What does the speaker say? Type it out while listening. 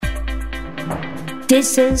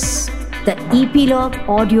This is the Epilogue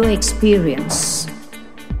Audio Experience.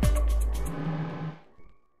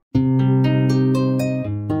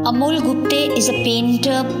 Amol Gupte is a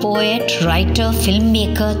painter, poet, writer,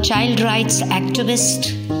 filmmaker, child rights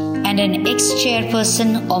activist, and an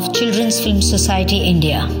ex-chairperson of Children's Film Society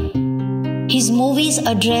India. His movies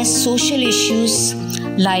address social issues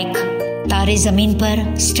like Tare Zameen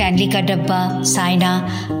Par, Stanley Ka Dabba, Saina,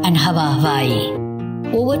 and Hawa Hawai.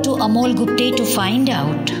 Over to Amol Gupte to find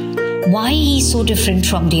out why he's so different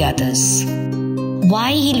from the others,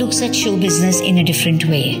 why he looks at show business in a different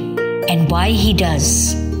way, and why he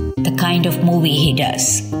does the kind of movie he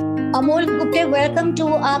does. Amol Gupte, welcome to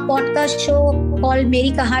our podcast show called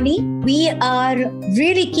Meri Kahani. We are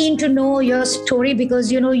really keen to know your story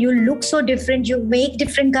because, you look so different. You make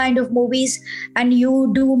different kind of movies and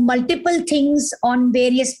you do multiple things on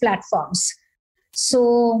various platforms.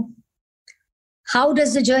 So how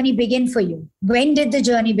does the journey begin for you? When did the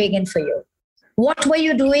journey begin for you? What were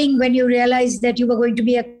you doing when you realized that you were going to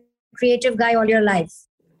be a creative guy all your life?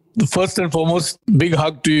 First and foremost, big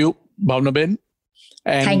hug to you, Bhavna Ben.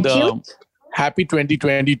 And thank you. Happy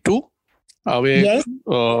 2022. Yes.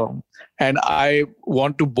 And I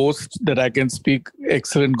want to boast that I can speak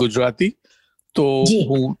excellent Gujarati. So,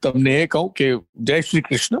 હું તમને એ કહું કે જય Shri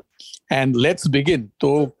Krishna. And let's begin.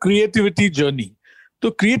 So, creativity journey. So,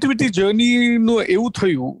 creativity journey નું એવું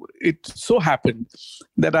થયું. It so happened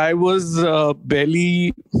that I was barely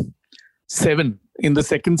 7 in the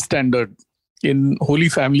second standard in Holy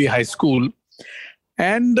Family High School.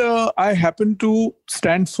 And I happened to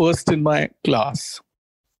stand first in my class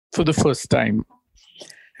for the first time.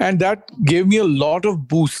 And that gave me a lot of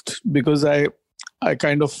boost because I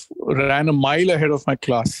kind of ran a mile ahead of my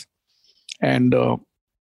class. And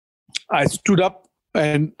I stood up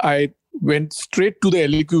and I went straight to the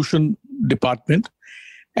elocution department.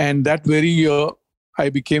 And that very year, I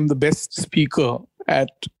became the best speaker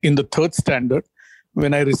in the third standard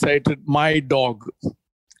when I recited My Dog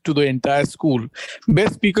to the entire school.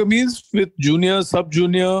 Best speaker means with junior,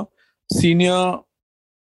 sub-junior, senior,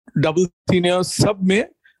 double senior, sub mein,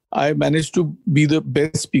 I managed to be the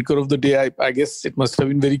best speaker of the day. I guess it must have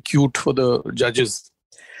been very cute for the judges.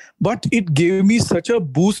 But it gave me such a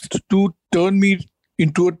boost to turn me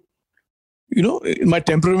into my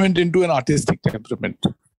temperament into an artistic temperament.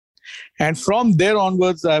 And from there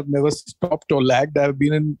onwards, I've never stopped or lagged. I've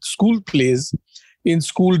been in school plays, in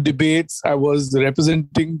school debates. I was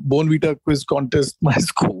representing Bonvita quiz contest, my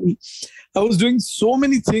school. I was doing so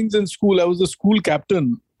many things in school. I was a school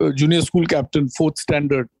captain, junior school captain, fourth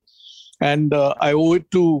standard. And I owe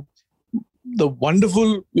it to the wonderful,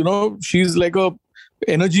 she's like a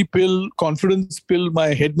energy pill, confidence pill, my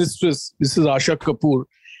headmistress, Mrs. Asha Kapoor.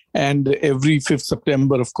 And every 5th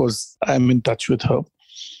September, of course, I'm in touch with her.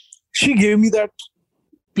 She gave me that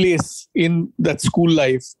place in that school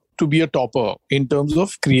life to be a topper in terms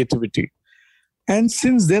of creativity. And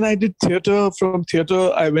since then, I did theatre. From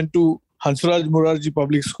theatre, I went to Hansraj Morarji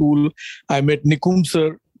Public School. I met Nikum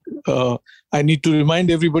sir. I need to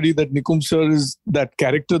remind everybody that Nikum sir is that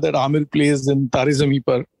character that Amir plays in Tare Zameen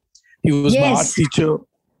Par. He was my art teacher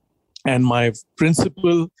and my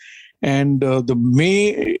principal. And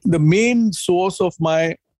the main source of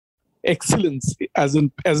my excellence as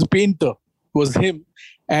a painter was him.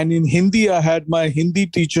 And in Hindi, I had my Hindi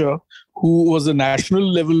teacher who was a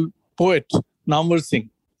national level poet, Namwar Singh.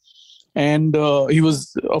 And he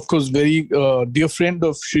was, of course, very dear friend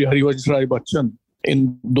of Shri Harivansh Rai Bachchan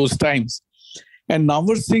in those times. And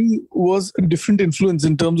Namwar Singh was a different influence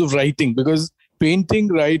in terms of writing because painting,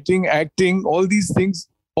 writing, acting, all these things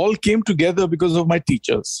all came together because of my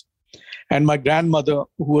teachers. And my grandmother,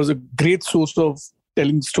 who was a great source of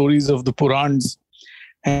telling stories of the Purans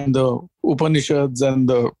and the Upanishads and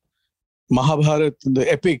the Mahabharata and the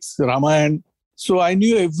epics, Ramayana. So I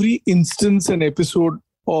knew every instance and episode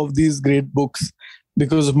of these great books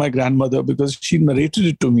because of my grandmother, because she narrated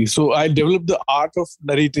it to me. So I developed the art of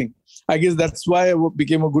narrating. I guess that's why I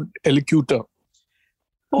became a good elocutor.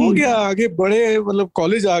 हो गया आगे बड़े मतलब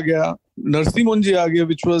college आ गया नरसिंह मोंजी आ गया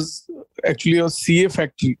which was actually a CA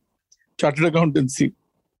factory. Chartered accountancy.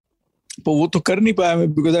 But वो तो कर नहीं पाया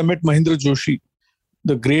मैं because I met Mahindra Joshi,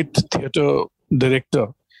 the great theatre director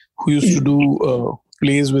who used to do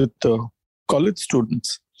plays with college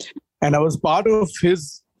students. And I was part of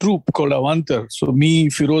his troupe called Avantar. So me,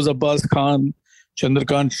 Firoz Abbas Khan,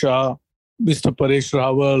 Chandrakant Shah, Mr. Paresh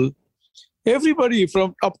Rawal, everybody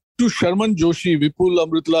from up to Sharman Joshi, Vipul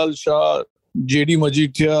Amritlal Shah, J.D.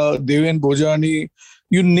 Majidhya, Deven Bhojani,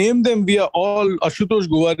 you name them, we are all Ashutosh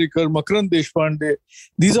Gowarikar, Makarand Deshpande.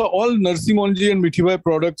 These are all Narsimha Monji and Mithibai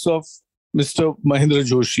products of Mr. Mahendra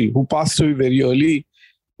Joshi, who passed away very early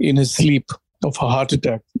in his sleep of a heart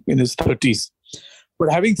attack in his 30s.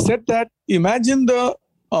 But having said that, imagine the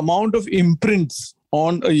amount of imprints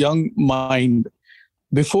on a young mind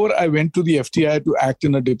before I went to the FTI to act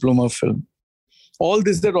in a diploma film. All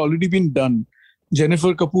this had already been done.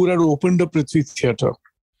 Jennifer Kapoor had opened a Prithvi Theatre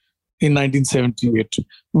in 1978.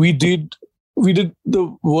 We did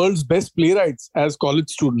the world's best playwrights as college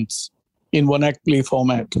students in one-act play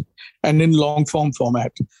format and in long-form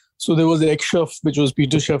format. So there was Ekshaf, which was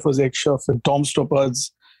Peter Shaffer's Ekshaf, and Tom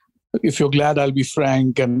Stoppard's If You're Glad, I'll Be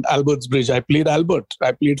Frank, and Albert's Bridge. I played Albert.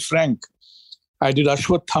 I played Frank. I did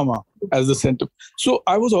Ashwathama as the center. So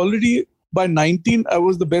I was already, by 19, I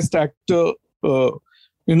was the best actor,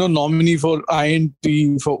 nominee for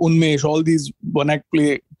INT, for Unmesh, all these one-act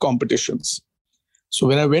play competitions. So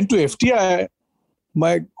when I went to FTI,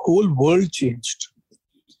 my whole world changed.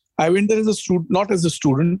 I went there as a student, not as a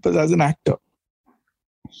student, but as an actor.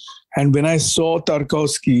 And when I saw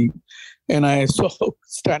Tarkovsky, and I saw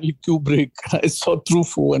Stanley Kubrick, I saw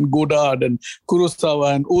Truffaut and Godard and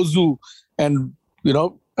Kurosawa and Ozu, and,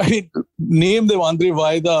 name them, Andre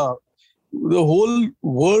Vaida, the whole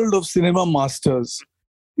world of cinema masters.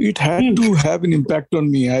 It had to have an impact on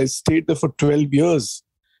me. I stayed there for 12 years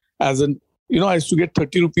I used to get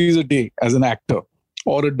 30 rupees a day as an actor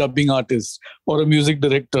or a dubbing artist or a music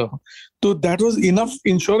director. So that was enough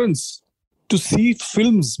insurance to see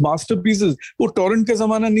films, masterpieces. वो torrent का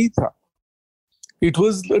ज़माना नहीं था. It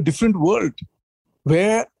was a different world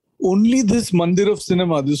where only this mandir of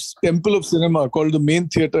cinema, this temple of cinema called the main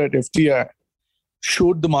theatre at FTI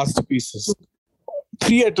showed the masterpieces.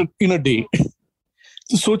 3 in a day.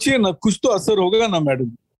 तो सोचिए ना, कुछ तो असर होगा ना,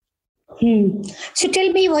 madam. So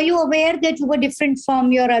tell me, were you aware that you were different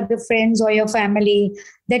from your other friends or your family,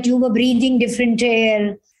 that you were breathing different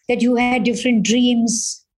air, that you had different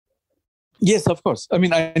dreams? Yes, of course. I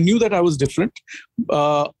mean, I knew that I was different.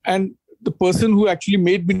 And the person who actually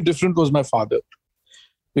made me different was my father.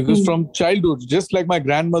 Because from childhood, just like my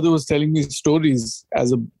grandmother was telling me stories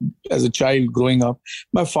as a child growing up,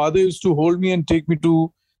 my father used to hold me and take me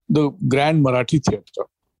to the Grand Marathi Theatre.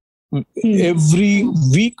 Every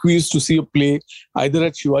week we used to see a play either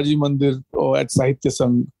at Shivaji Mandir or at Sahitya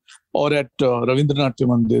Sangh or at Ravindranatya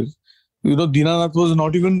Mandir. Dinanath was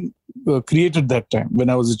not even created that time when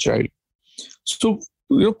I was a child. So,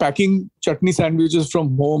 packing chutney sandwiches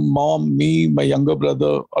from home, mom, me, my younger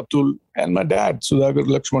brother Atul, and my dad, Sudhakar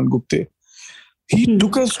Lakshman Gupte. He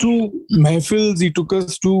took us to Mehfils, he took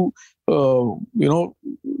us to,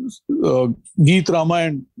 Geet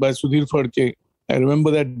Ramayan by Sudhir Phadke. I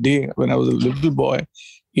remember that day when I was a little boy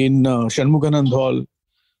in Shanmuganand Hall,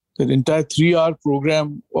 the entire 3-hour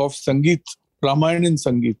program of Sangeet, Ramayan in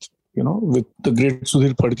Sangeet, with the great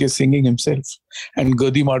Sudhir Phadke singing himself, and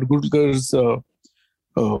Gadi Madgulkar's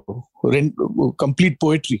complete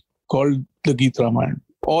poetry called the Geet Ramayan,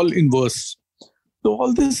 all in verse. So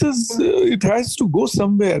all this it has to go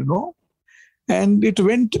somewhere, no? And it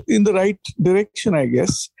went in the right direction, I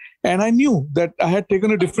guess. And I knew that I had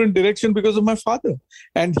taken a different direction because of my father.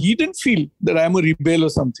 And he didn't feel that I am a rebel or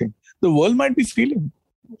something. The world might be feeling.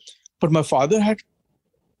 But my father had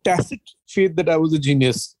tacit faith that I was a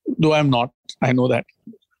genius, though I'm not. I know that.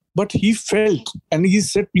 But he felt, and he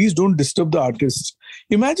said, please don't disturb the artist.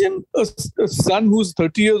 Imagine a son who's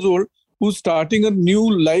 30 years old, who's starting a new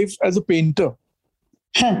life as a painter.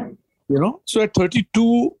 So at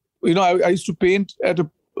 32, I used to paint at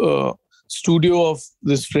a studio of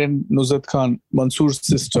this friend Nusrat Khan, Mansoor's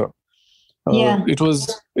sister. It was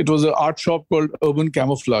an art shop called Urban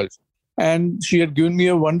Camouflage, and she had given me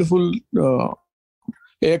a wonderful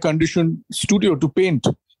air-conditioned studio to paint.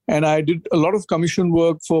 And I did a lot of commission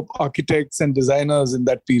work for architects and designers in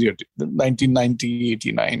that period, 1990,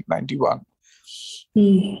 89, 91.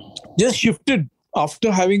 Just shifted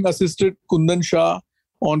after having assisted Kundan Shah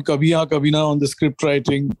on Kabhi Haan Kabhi Na on the script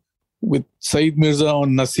writing, with Saeed Mirza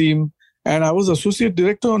on Naseem. And I was associate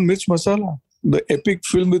director on Mirch Masala, the epic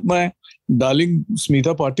film with my darling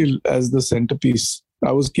Smita Patil as the centerpiece.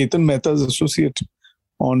 I was Ketan Mehta's associate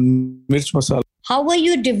on Mirch Masala. How were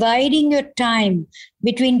you dividing your time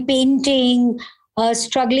between painting,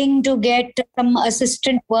 struggling to get some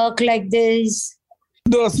assistant work like this?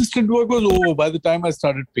 The assistant work was over by the time I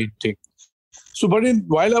started painting. So, but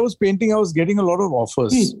while I was painting, I was getting a lot of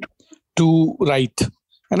offers to write.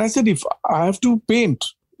 And I said, if I have to paint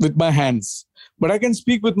with my hands, but I can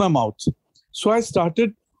speak with my mouth. So I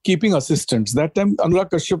started keeping assistants. That time, Anurag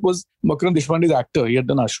Kashyap was Makarand Deshpande's actor. He had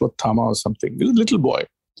done Ashwathama or something. He was a little boy.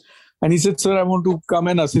 And he said, sir, I want to come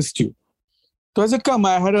and assist you. So I said, come.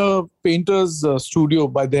 I had a painter's studio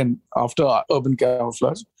by then, after Urban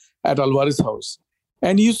Camouflage. at Alvarez House.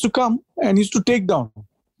 And he used to come and he used to take down.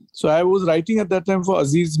 So I was writing at that time for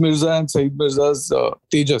Aziz Mirza and Saeed Mirza's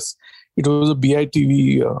Tejas. It was a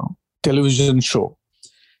BITV television show.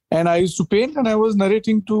 And I used to paint and I was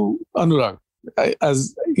narrating to Anurag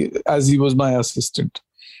as he was my assistant.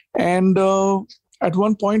 And at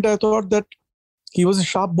one point I thought that he was a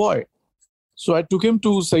sharp boy. So I took him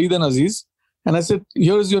to Saeed and Aziz and I said,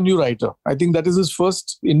 here is your new writer. I think that is his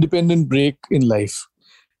first independent break in life,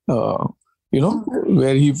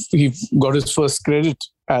 where he got his first credit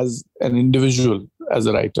as an individual, as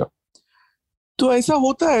a writer. तो ऐसा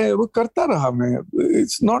होता है, वो करता रहा मैं.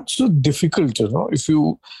 It's not so difficult, If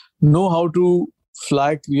you know how to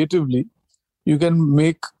fly creatively, you can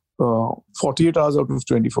make 48 hours out of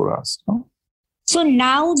 24 hours. So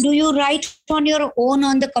now, do you write on your own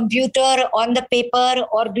on the computer, on the paper,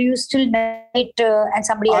 or do you still narrate and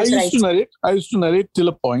somebody else writes? I used to narrate till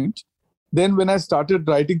a point. Then when I started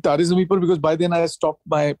writing Tare Zameen Par, because by then I stopped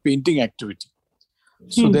my painting activity.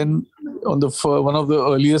 So then on one of the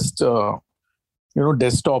earliest,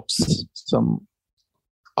 desktops, some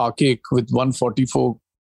archaic with 144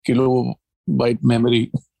 kilobyte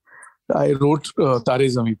memory, I wrote Tare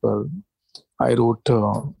Zameen Par. I wrote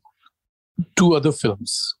 2 other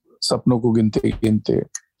films, Sapno Ko Ginte Ginte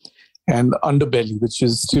and Underbelly, which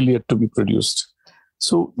is still yet to be produced.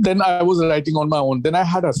 So then I was writing on my own. Then I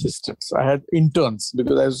had assistants. I had interns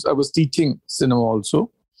because I was teaching cinema also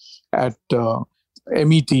at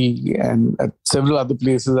MET and at several other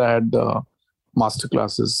places. I had master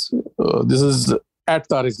classes. This is at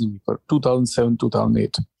Tare Zameen Par, 2007,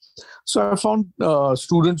 2008. So I found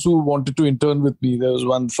students who wanted to intern with me. There was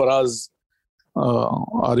one, Faraz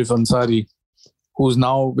Arif Ansari, who's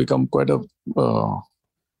now become quite a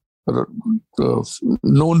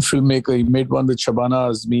known filmmaker. He made one with Shabana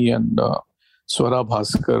Azmi and Swara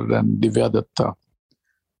Bhaskar and Divya Datta.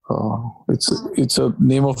 It's a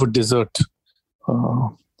name of a dessert.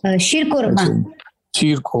 Sheer Korma.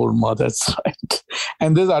 Sheer Korma, that's right.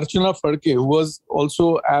 And there's Archana Phadke, who was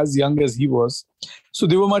also as young as he was. So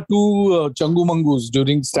they were my 2 Changu Mangus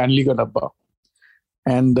during Stanley Ka Dabba.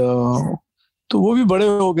 And तो वो भी बड़े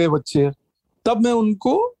हो गए बच्चे. तब मैं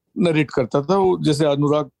उनको नरेट करता था. जैसे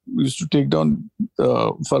अनुराग used to take down,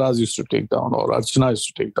 Faraz used to take down, or Archana used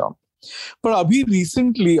to take down. But abhi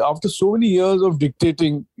recently, after so many years of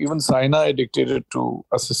dictating, even Saina I dictated to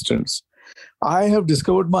assistants, I have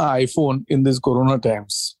discovered my iPhone in these Corona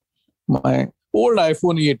times. My old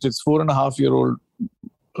iPhone 8, it's 4.5-year-old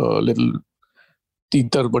little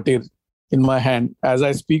Titar Bater in my hand. As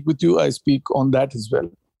I speak with you, I speak on that as well.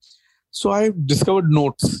 So I discovered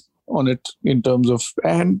notes on it in terms of,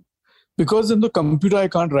 and because in the computer I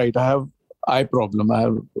can't write, I have eye problem, I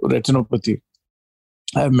have retinopathy,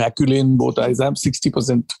 I have maculae in both eyes, I'm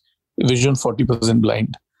 60% vision, 40%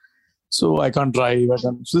 blind. So I can't drive,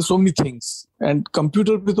 so there's so many things. And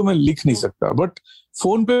computer pe to main likh nahi sakta. But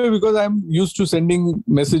phone pe, because I'm used to sending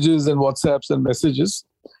messages and WhatsApps and messages,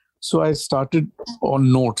 so I started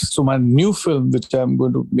on notes. So my new film, which I'm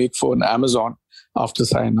going to make for an Amazon after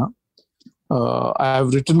Saina, I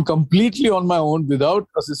have written completely on my own without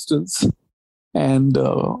assistance. And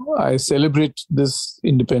I celebrate this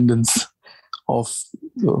independence of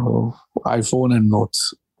iPhone and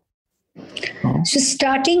notes. So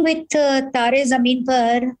starting with Tare Zameen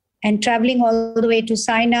Par and traveling all the way to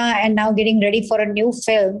Saina and now getting ready for a new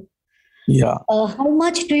film. Yeah. How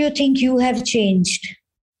much do you think you have changed?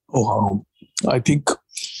 Oh, I think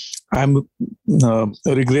I'm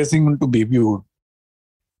regressing into babyhood.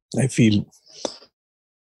 I feel,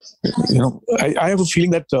 I have a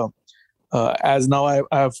feeling that as now I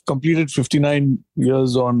have completed 59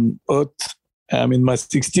 years on Earth, I'm in my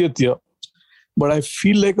 60th year, but I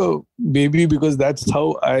feel like a baby because that's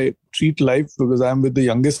how I treat life, because I'm with the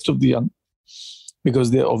youngest of the young,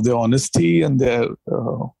 because of their honesty and their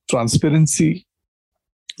transparency.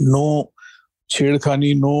 No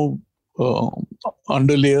chedkhani, no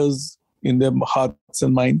underlayers in their hearts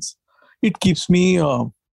and minds. It keeps me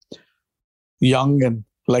young and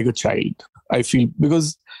like a child, I feel,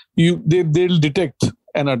 because they'll detect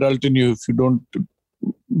an adult in you if you don't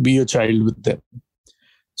be a child with them.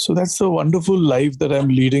 So that's a wonderful life that I'm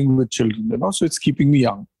leading with children, so it's keeping me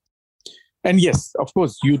young. And yes, of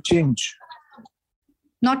course, you change.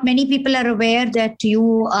 Not many people are aware that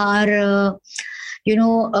you are,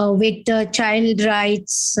 with child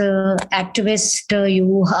rights activist.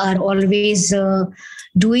 You are always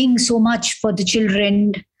doing so much for the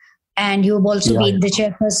children. And you've also been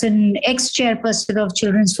the ex-chairperson of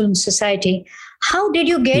Children's Film Society. How did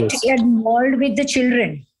you get involved with the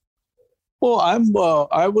children? Oh,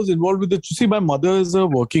 I was involved with see, my mother is a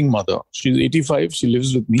working mother. She's 85. She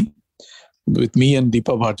lives with me and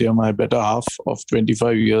Deepa Bhatia, my better half of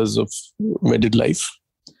 25 years of wedded life.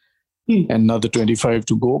 And another 25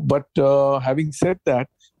 to go. But having said that,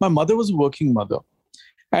 my mother was a working mother.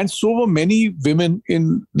 And so were many women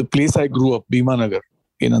in the place I grew up, Bhima Nagar,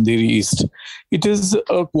 in Andheri East. It is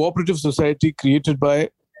a cooperative society created by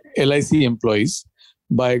LIC employees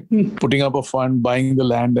by putting up a fund, buying the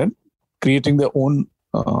land and creating their own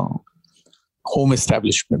home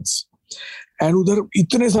establishments. And उधर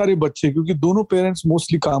इतने सारे बच्चे, क्योंकि दोनों parents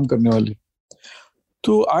mostly काम करने वाले.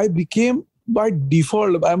 So I became, by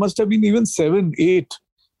default, I must have been even 7, 8.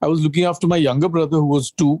 I was looking after my younger brother who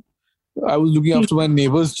was 2. I was looking after my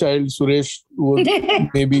neighbor's child, Suresh, who was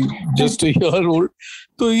maybe just a year old.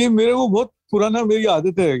 So ये मेरे को बहुत पुराना मेरी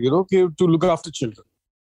आदत है, to look after children.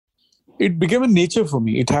 It became a nature for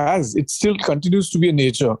me. It still continues to be a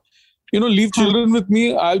nature. Leave children with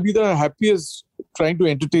me. I'll be the happiest trying to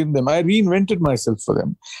entertain them. I reinvented myself for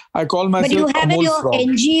them. I call myself But you have your frog.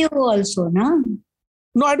 NGO also, no?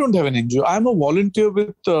 No, I don't have an NGO. I'm a volunteer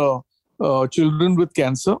with children with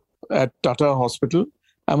cancer at Tata Hospital.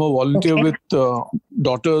 I'm a volunteer with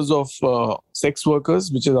Daughters of Sex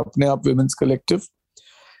Workers, which is Apne Aap Women's Collective.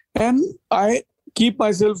 And I keep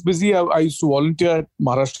myself busy. I used to volunteer at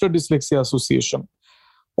Maharashtra Dyslexia Association.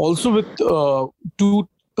 Also with 2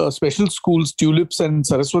 special schools, Tulips and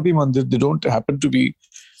Saraswati Mandir. They don't happen to be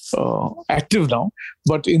active now.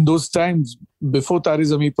 But in those times, before Tare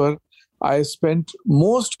Zameen Par, I spent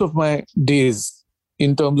most of my days,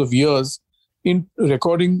 in terms of years, in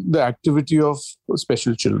recording the activity of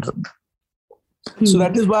special children. So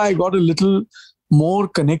that is why I got a little more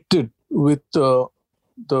connected with the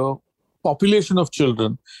population of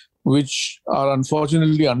children, which are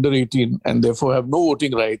unfortunately under 18 and therefore have no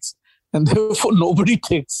voting rights. And therefore nobody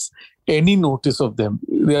takes any notice of them.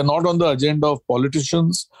 They are not on the agenda of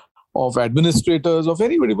politicians, of administrators, of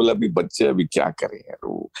anybody. बोला अभी बच्चे अभी क्या करें यार,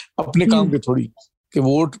 वो अपने काम के थोड़ी कि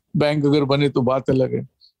वोट बैंक अगर बने तो बात अलग है,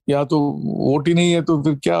 या तो वोट ही नहीं है तो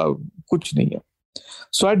फिर क्या, कुछ नहीं है.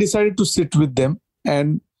 So I decided to sit with them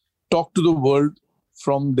and talk to the world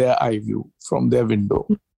from their eye view, from their window.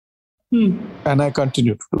 And I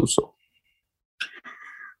continue to do so.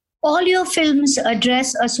 All your films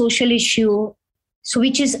address a social issue, so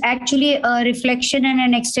which is actually a reflection and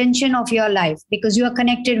an extension of your life, because you are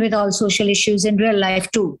connected with all social issues in real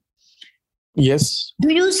life too. Yes.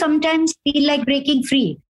 Do you sometimes feel like breaking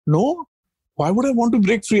free? No. Why would I want to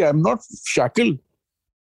break free? I'm not shackled.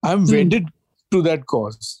 I'm wedded to that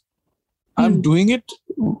cause. I'm doing it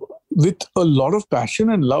with a lot of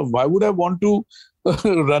passion and love. Why would I want to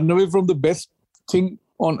run away from the best thing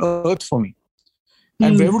on earth for me?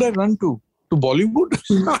 And where would I run to? To Bollywood?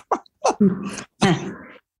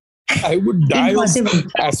 I would die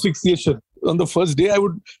of asphyxiation. On the first day, I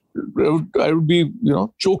would be,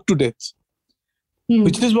 choked to death.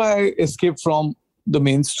 Which is why I escaped from the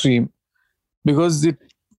mainstream, because the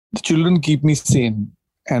children keep me sane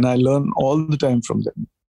and I learn all the time from them.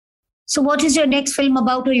 So what is your next film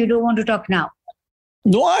about, or you don't want to talk now?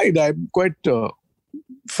 No, I'm quite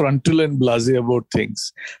frontal and blasé about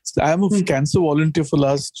things. So I'm a cancer volunteer for the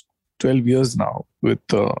last 12 years now with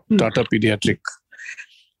Tata Pediatric.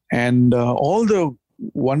 And all the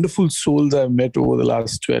wonderful souls I've met over the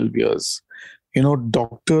last 12 years,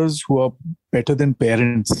 doctors who are better than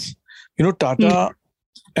parents. Tata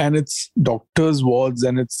and its doctors' wards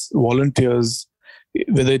and its volunteers,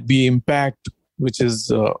 whether it be Impact, which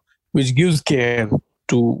gives care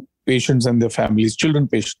to patients and their families, children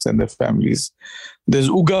patients and their families. There's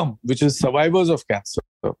Ugam, which is survivors of cancer,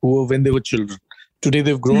 who were when they were children. Today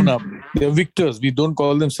they've grown up. They're victors. We don't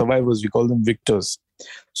call them survivors. We call them victors.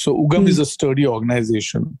 So Ugam is a sturdy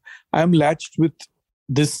organization. I'm latched with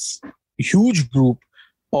this huge group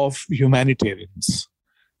of humanitarians.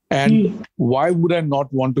 And why would I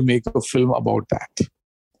not want to make a film about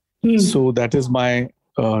that? So that is my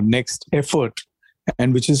next effort,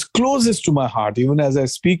 and which is closest to my heart. Even as I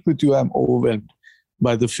speak with you, I'm overwhelmed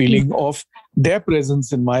by the feeling of their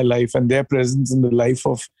presence in my life and their presence in the life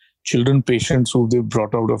of children patients who they've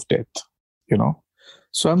brought out of death,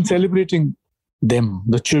 So I'm celebrating them,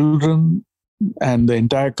 the children, and the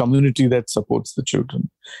entire community that supports the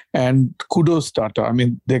children. And kudos, Tata. I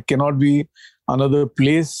mean, there cannot be another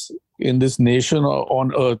place in this nation or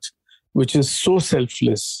on earth which is so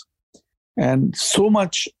selfless and so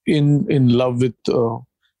much in love with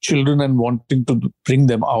children and wanting to bring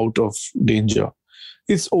them out of danger.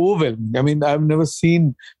 It's overwhelming. I mean, I've never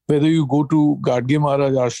seen, whether you go to Gadge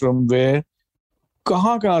Maharaj Ashram, where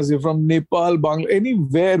from Nepal, Bangladesh,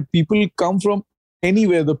 anywhere, people come from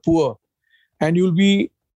anywhere, the poor, And you'll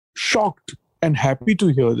be shocked and happy to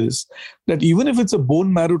hear this, that even if it's a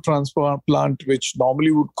bone marrow transplant, which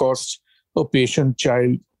normally would cost a patient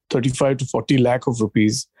child 35 to 40 lakh of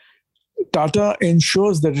rupees, Tata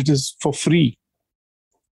ensures that it is for free.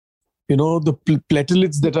 The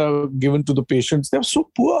platelets that are given to the patients, they're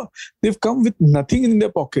so poor. They've come with nothing in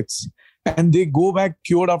their pockets. And they go back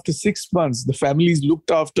cured after 6 months. The family is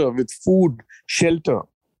looked after with food, shelter,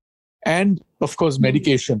 and of course,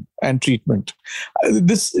 medication and treatment.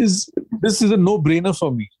 This is a no-brainer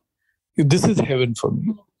for me. This is heaven for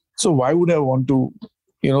me. So why would I want to,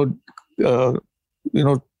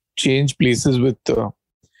 change places with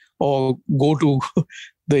or go to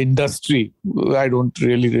the industry? I don't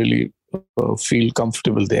really feel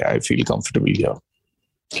comfortable there. I feel comfortable here.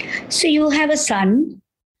 So you have a son,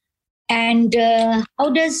 and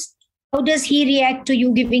how does he react to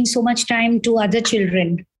you giving so much time to other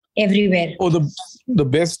children everywhere? Oh, the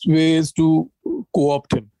best way is to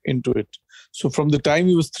co-opt him into it. So from the time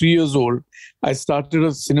he was 3 years old, I started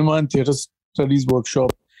a cinema and theatre studies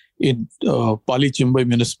workshop in Pali Chimbai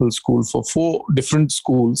Municipal School for 4 different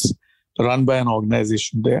schools run by an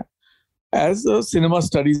organization there as a cinema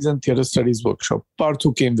studies and theatre studies workshop.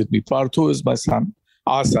 Partho came with me. Partho is my son,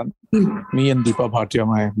 our son, me and Deepa Bhatia,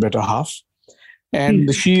 my better half.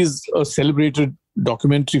 And she is a celebrated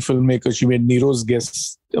documentary filmmaker. She made Nero's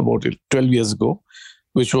Guest about 12 years ago,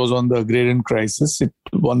 which was on the agrarian crisis. It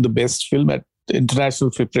won the best film at the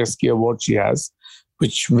International Fipresci Award she has,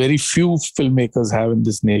 which very few filmmakers have in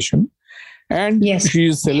this nation. And she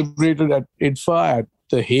is celebrated at IDFA at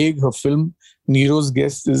The Hague. Her film, Nero's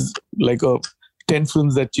Guest, is like 10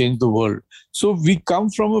 films that changed the world. So we come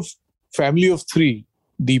from a family of 3,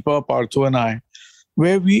 Deepa, Partho and I,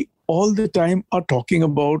 where we all the time are talking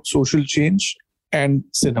about social change and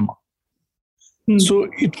cinema. So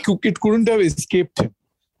it couldn't have escaped him.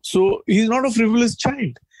 So he's not a frivolous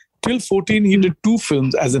child. Till 14, he did 2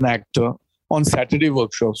 films as an actor on Saturday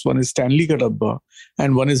workshops. One is Stanley Ka Dabba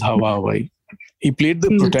and one is Hawa Hawai. He played the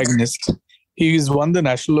protagonist. He's won the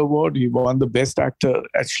national award. He won the best actor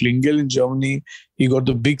at Schlingel in Germany. He got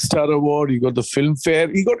the Big Star Award. He got the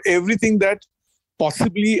Filmfare. He got everything that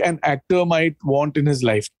possibly an actor might want in his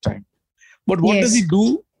lifetime. But what does he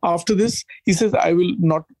do after this? He says, I will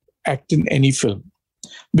not act in any film,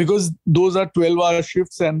 because those are 12-hour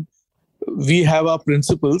shifts and we have our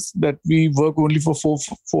principles that we work only for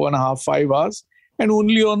 4.5, 5 hours, and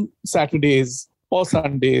only on Saturdays or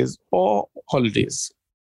Sundays or holidays.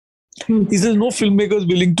 He says no filmmaker is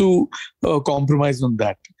willing to compromise on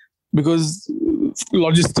that, because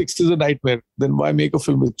logistics is a nightmare. Then why make a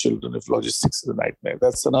film with children if logistics is a nightmare?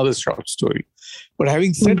 That's another short story. But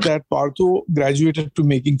having said that, Partho graduated to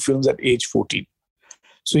making films at age 14.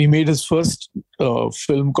 So he made his first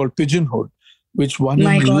film called Pigeonhood, which won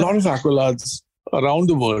him a lot of accolades around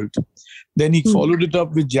the world. Then he followed it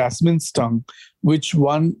up with Jasmine's Tongue, which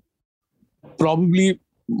won probably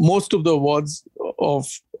most of the awards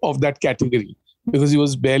of that category, because he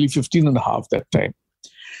was barely 15 and a half that time.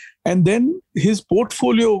 And then his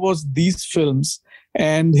portfolio was these films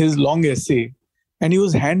and his long essay. And he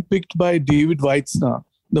was handpicked by David Weitzner,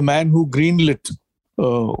 the man who greenlit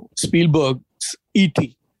Spielberg's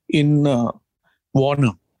E.T. in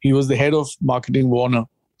Warner. He was the head of marketing Warner.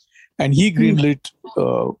 And he greenlit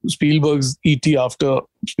Spielberg's E.T. after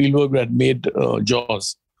Spielberg had made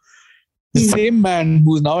Jaws. The same man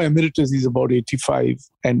who is now emeritus, he's about 85,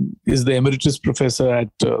 and is the emeritus professor at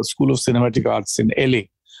School of Cinematic Arts in LA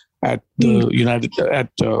at the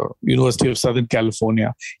University of Southern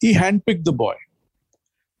California. He handpicked the boy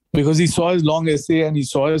because he saw his long essay and he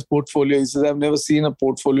saw his portfolio. He says, I've never seen a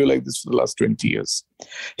portfolio like this for the last 20 years.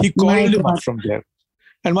 He called him up from there.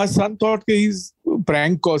 And my son thought he's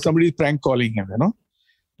somebody's prank calling him,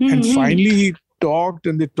 And finally he talked,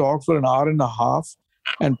 and they talked for an hour and a half.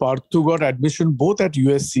 And Partho got admission both at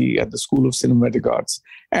USC, at the School of Cinematic Arts,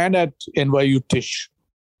 and at NYU Tisch,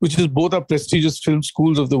 which is both are prestigious film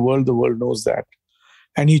schools of the world. The world knows that.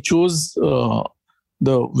 And he chose the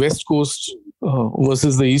West Coast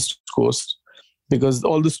versus the East Coast, because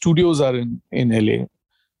all the studios are in LA.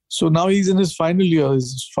 So now he's in his final year,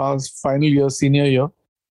 senior year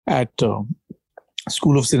at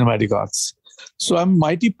School of Cinematic Arts. So I'm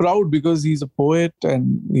mighty proud, because he's a poet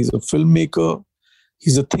and he's a filmmaker.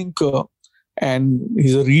 He's a thinker and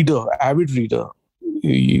he's a reader, avid reader.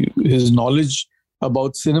 His knowledge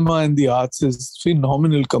about cinema and the arts is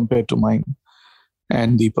phenomenal compared to mine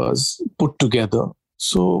and Deepa's put together.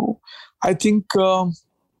 So I think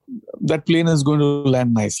that plane is going to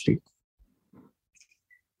land nicely.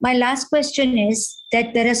 my last question is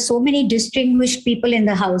that there are so many distinguished people in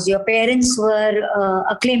the house. Your parents were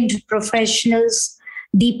acclaimed professionals.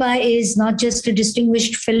 Deepa is not just a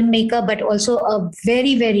distinguished filmmaker, but also a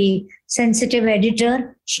very, very sensitive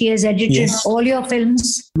editor. She has edited all your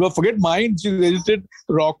films. Well, forget mine. She's edited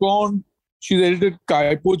Rock On. She's edited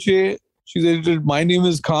Kai Poche. She's edited My Name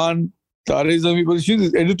is Khan. Tare Zameen Par.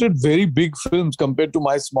 She's edited very big films compared to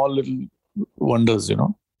my small little wonders, you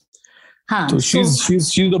know. So she's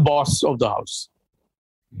the boss of the house.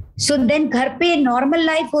 So then घर पे normal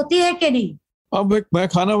life होती है कि नहीं? अब मैं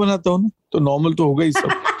खाना बनाता हूँ ना, तो normal तो होगा ही सब.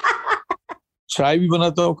 चाय भी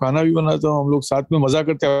बनाता हूँ, खाना भी बनाता हूँ. हम लोग साथ में मजा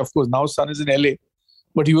करते हैं. Of course, now son is in LA,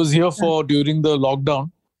 but he was here for during the lockdown.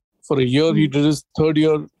 For a year, he did his third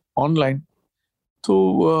year online.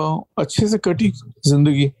 तो अच्छे से कटी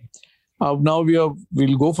जिंदगी. Now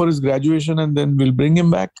we'll go for his graduation and then we'll bring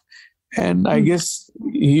him back. And I guess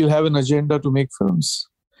he'll have an agenda to make films.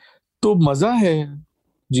 तो मजा है,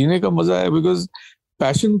 जीने का मजा है, because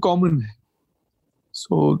passion common है.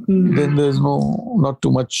 So then there's not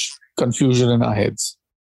too much confusion in our heads.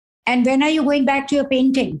 And when are you going back to your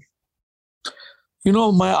painting? You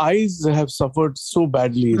know, my eyes have suffered so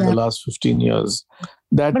badly in the last 15 years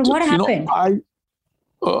that, but what happened?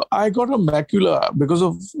 I got a macula because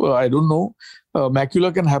of, I don't know,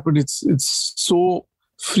 macula can happen. It's so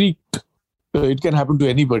freaked. It can happen to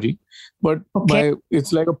anybody, but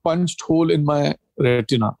it's like a punched hole in my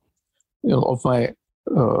retina, of my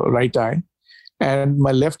right eye, and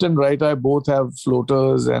my left and right eye both have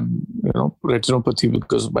floaters and retinopathy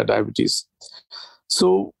because of my diabetes.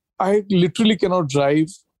 So I literally cannot drive.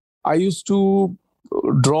 I used to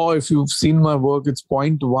draw. If you've seen my work, it's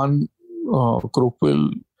 0.1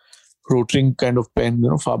 Crockwell rotring kind of pen,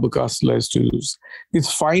 Faber-Castell I used to use.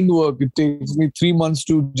 It's fine work. It takes me 3 months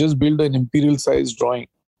to just build an imperial size drawing,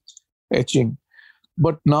 etching.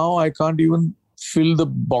 But now I can't even fill the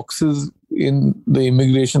boxes in the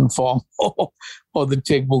immigration form or the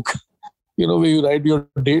checkbook. Where you write your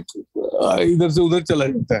date, इधर से उधर चला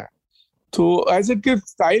जाता है. So I said कि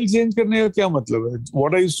style change करने का क्या मतलब है?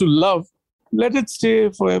 What I used to love, let it stay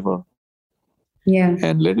forever. Yeah.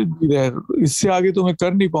 And let it be there. इससे आगे तो मैं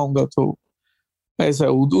कर नहीं पाऊंगा, तो ऐसा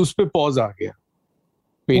उस पे pause आ गया.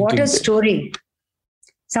 What a story.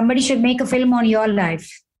 Somebody should make a film on your life.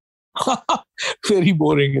 Very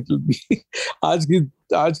boring it will be. आज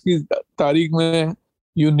की तारीख में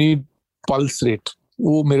you need pulse rate.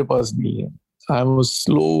 वो मेरे पास नहीं है. I am a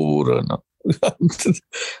slow runner.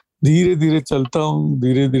 धीरे धीरे चलता हूँ,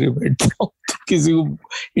 धीरे धीरे बैठता हूँ. किसी को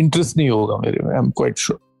इंटरेस्ट नहीं होगा मेरे में. I am quite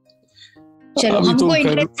sure. चलो हमको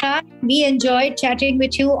इंटरेस्ट था. We enjoyed chatting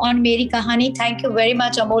with you on मेरी कहानी. Thank you very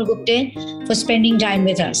much, Amol Gupte, for spending time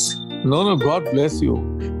with us. No, God bless you.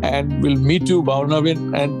 And we'll meet you,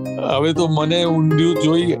 Bhavnavin. And अबे तो मने उन्डियो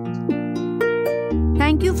जोई है.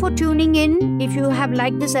 Thank you for tuning in. If you have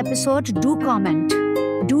liked this episode, do comment.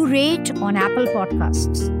 Do rate on Apple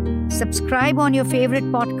Podcasts. Subscribe on your favorite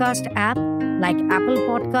podcast app like Apple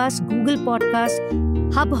Podcasts, Google Podcasts,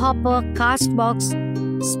 Hubhopper, Castbox,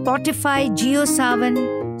 Spotify,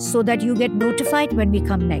 JioSaavn, so that you get notified when we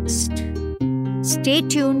come next. Stay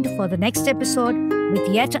tuned for the next episode with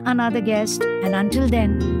yet another guest, and until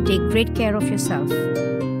then, take great care of yourself.